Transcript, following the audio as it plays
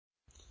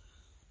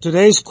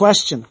Today's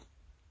question,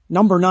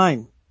 number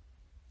 9,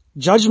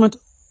 judgment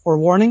or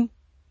warning?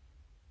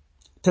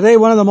 Today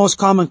one of the most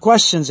common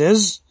questions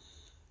is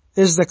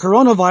the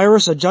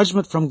coronavirus a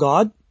judgment from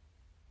God?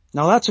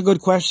 Now that's a good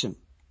question.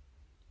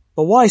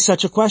 But why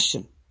such a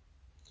question?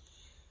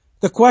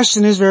 The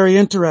question is very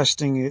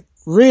interesting. It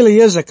really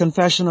is a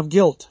confession of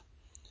guilt.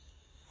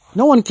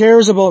 No one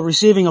cares about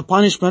receiving a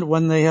punishment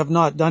when they have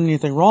not done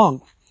anything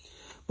wrong.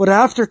 But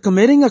after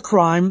committing a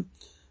crime,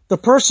 the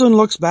person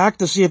looks back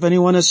to see if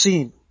anyone has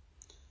seen.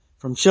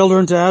 From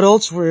children to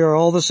adults, we are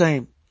all the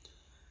same.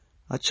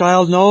 A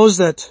child knows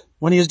that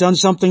when he has done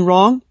something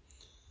wrong,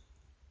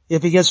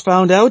 if he gets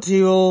found out,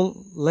 he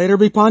will later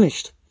be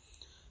punished.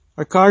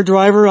 A car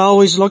driver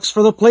always looks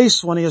for the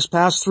police when he has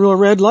passed through a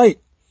red light,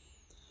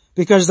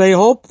 because they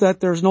hope that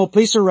there's no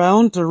police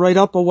around to write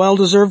up a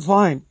well-deserved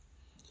fine.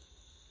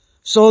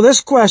 So this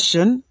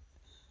question,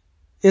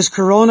 is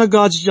Corona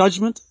God's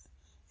judgment,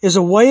 is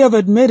a way of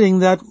admitting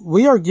that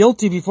we are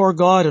guilty before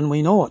God and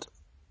we know it.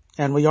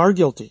 And we are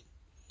guilty.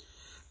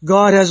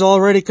 God has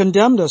already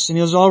condemned us, and He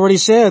has already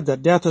said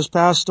that death has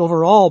passed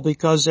over all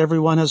because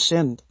everyone has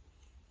sinned.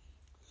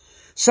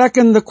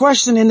 Second, the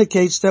question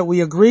indicates that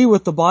we agree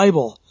with the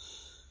Bible,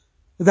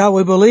 that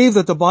we believe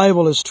that the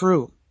Bible is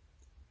true.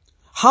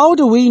 How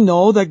do we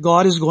know that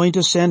God is going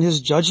to send His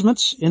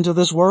judgments into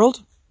this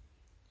world?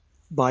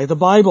 By the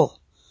Bible.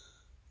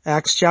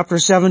 Acts chapter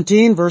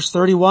 17 verse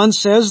 31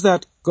 says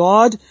that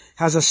God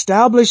has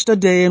established a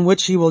day in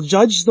which He will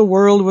judge the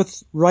world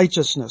with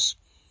righteousness.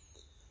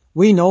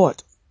 We know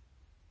it.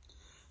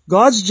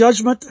 God's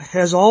judgment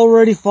has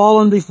already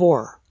fallen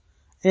before,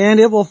 and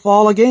it will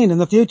fall again in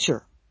the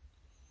future.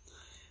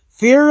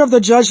 Fear of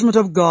the judgment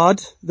of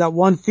God that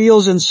one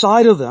feels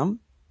inside of them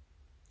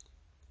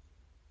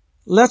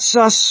lets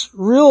us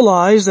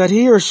realize that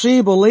he or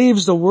she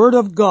believes the Word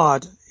of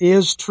God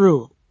is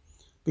true.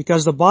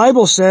 Because the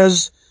Bible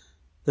says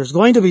there's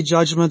going to be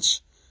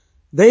judgments.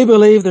 They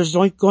believe there's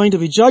going to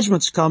be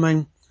judgments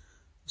coming,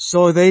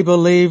 so they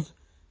believe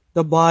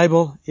the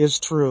Bible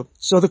is true.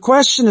 So the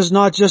question is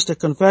not just a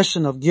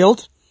confession of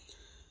guilt,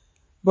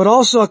 but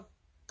also a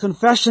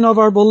confession of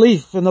our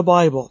belief in the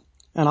Bible.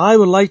 And I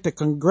would like to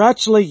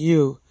congratulate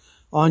you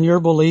on your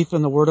belief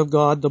in the Word of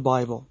God, the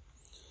Bible.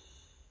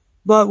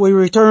 But we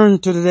return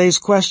to today's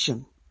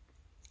question.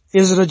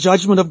 Is it a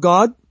judgment of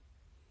God?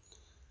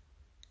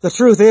 The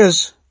truth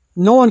is,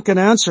 no one can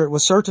answer it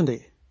with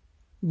certainty.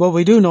 But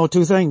we do know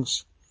two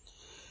things.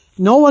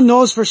 No one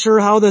knows for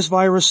sure how this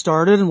virus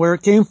started and where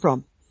it came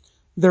from.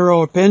 There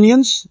are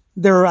opinions,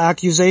 there are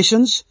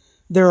accusations,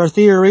 there are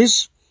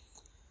theories.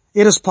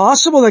 It is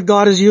possible that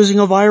God is using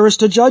a virus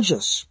to judge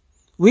us.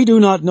 We do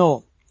not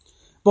know.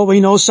 But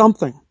we know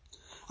something.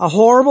 A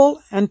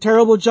horrible and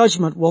terrible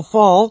judgment will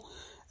fall,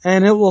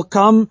 and it will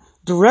come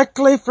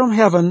directly from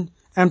heaven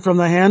and from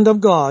the hand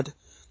of God,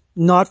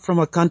 not from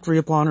a country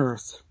upon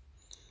earth.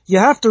 You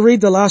have to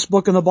read the last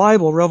book in the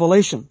Bible,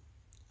 Revelation,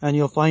 and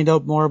you'll find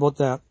out more about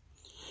that.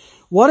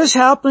 What is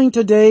happening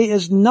today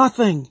is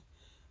nothing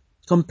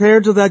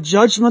compared to that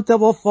judgment that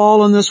will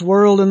fall on this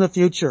world in the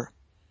future.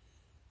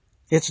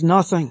 It's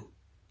nothing.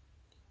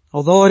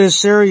 Although it is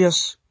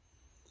serious,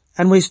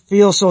 and we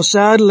feel so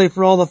sadly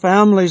for all the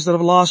families that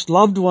have lost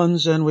loved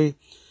ones, and we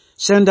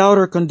send out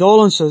our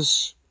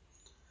condolences,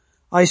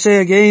 I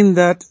say again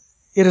that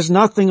it is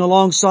nothing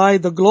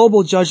alongside the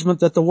global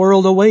judgment that the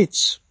world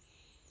awaits.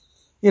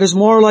 It is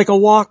more like a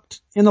walk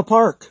in the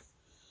park.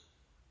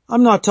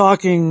 I'm not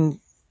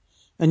talking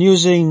and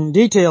using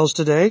details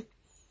today,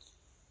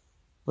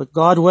 but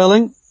God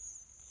willing,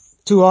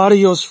 2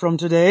 audios from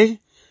today,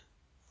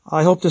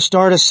 I hope to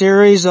start a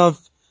series of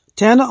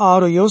 10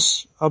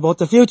 audios about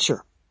the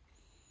future.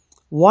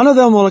 One of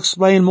them will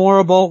explain more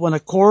about when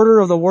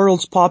 1/4 of the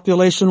world's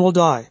population will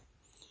die.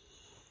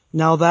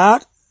 Now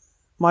that,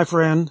 my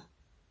friend,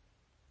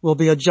 will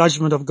be a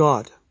judgment of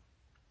God.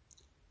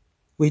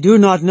 We do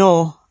not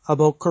know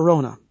about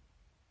Corona.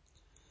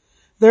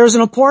 There is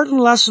an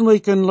important lesson we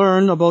can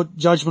learn about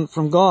judgment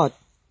from God.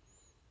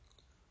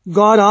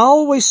 God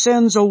always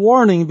sends a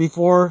warning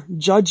before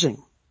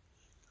judging.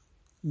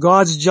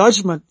 God's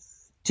judgment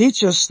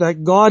teaches us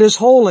that God is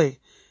holy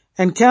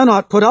and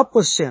cannot put up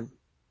with sin.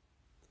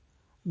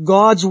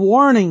 God's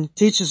warning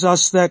teaches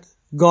us that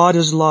God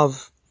is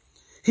love.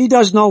 He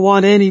does not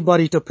want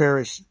anybody to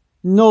perish.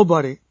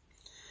 Nobody.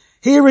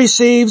 He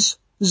receives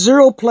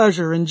zero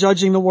pleasure in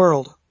judging the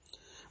world.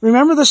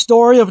 Remember the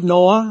story of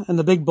Noah and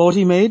the big boat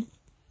he made?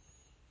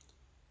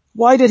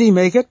 Why did he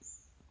make it?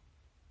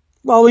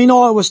 Well, we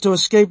know it was to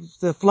escape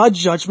the flood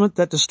judgment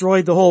that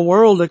destroyed the whole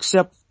world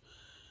except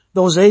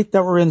those 8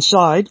 that were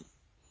inside.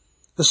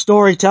 The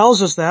story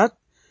tells us that.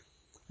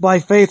 By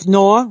faith,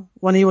 Noah,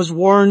 when he was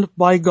warned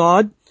by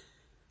God,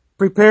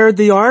 prepared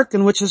the ark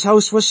in which his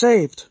house was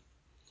saved.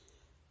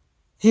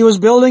 He was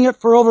building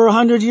it for over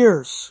 100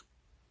 years.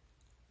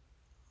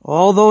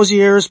 All those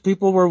years,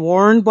 people were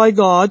warned by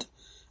God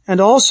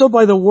and also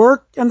by the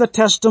work and the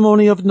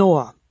testimony of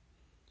Noah.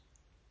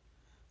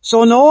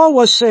 So Noah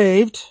was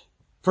saved,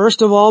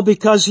 first of all,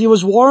 because he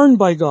was warned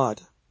by God.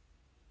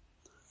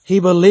 He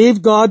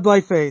believed God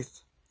by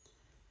faith.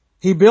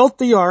 He built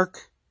the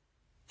ark.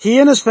 He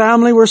and his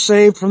family were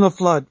saved from the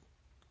flood.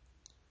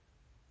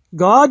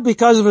 God,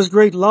 because of his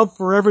great love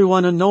for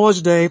everyone in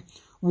Noah's day,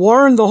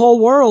 warned the whole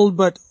world,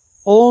 but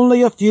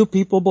only a few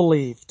people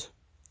believed.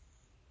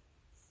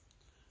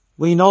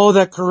 We know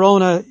that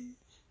Corona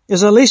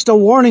is at least a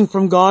warning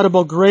from God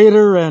about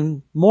greater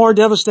and more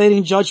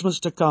devastating judgments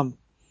to come.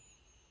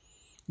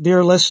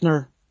 Dear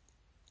listener,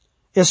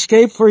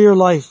 escape for your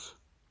life,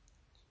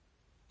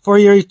 for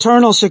your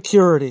eternal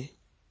security.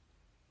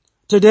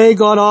 Today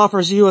God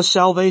offers you a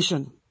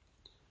salvation.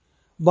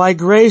 By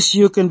grace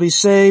you can be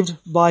saved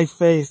by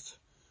faith.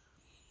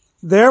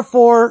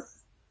 Therefore,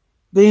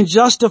 being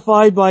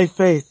justified by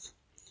faith,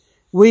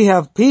 we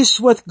have peace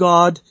with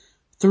God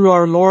through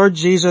our Lord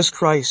Jesus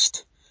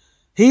Christ.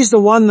 He's the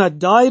one that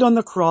died on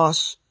the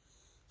cross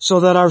so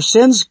that our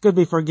sins could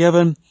be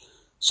forgiven,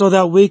 so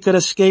that we could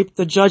escape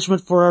the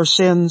judgment for our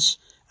sins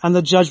and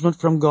the judgment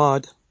from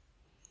God.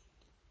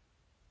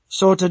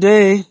 So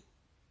today,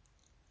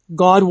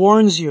 God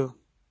warns you.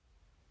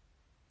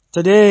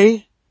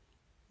 Today,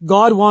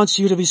 God wants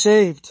you to be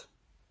saved.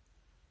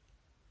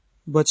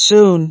 But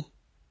soon,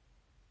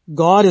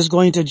 God is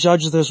going to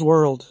judge this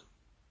world.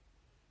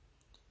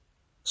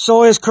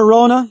 So is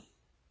Corona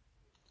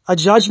a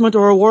judgment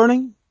or a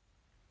warning?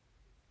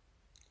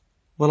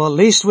 Well, at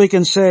least we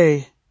can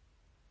say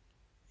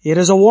it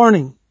is a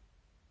warning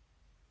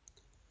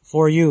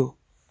for you.